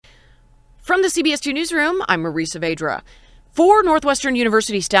From the CBS 2 Newsroom, I'm Marisa Vedra. 4 Northwestern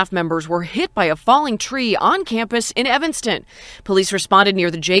University staff members were hit by a falling tree on campus in Evanston. Police responded near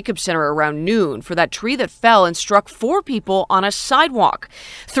the Jacobs Center around noon for that tree that fell and struck 4 people on a sidewalk.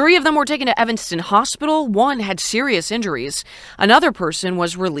 3 of them were taken to Evanston Hospital. 1 had serious injuries. Another person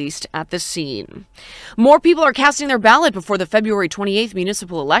was released at the scene. More people are casting their ballot before the February 28th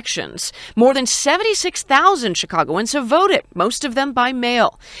municipal elections. More than 76,000 Chicagoans have voted, most of them by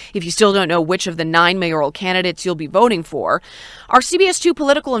mail. If you still don't know which of the 9 mayoral candidates you'll be voting for, our CBS 2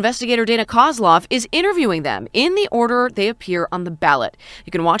 political investigator Dana Kozlov is interviewing them in the order they appear on the ballot.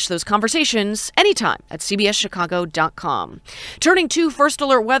 You can watch those conversations anytime at cbschicago.com. Turning to first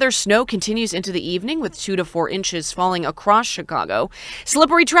alert weather, snow continues into the evening with 2 to 4 inches falling across Chicago.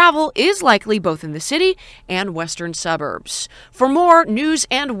 Slippery travel is likely both in the city and western suburbs. For more news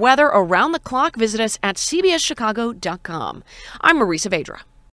and weather around the clock, visit us at cbschicago.com. I'm Marisa Vedra.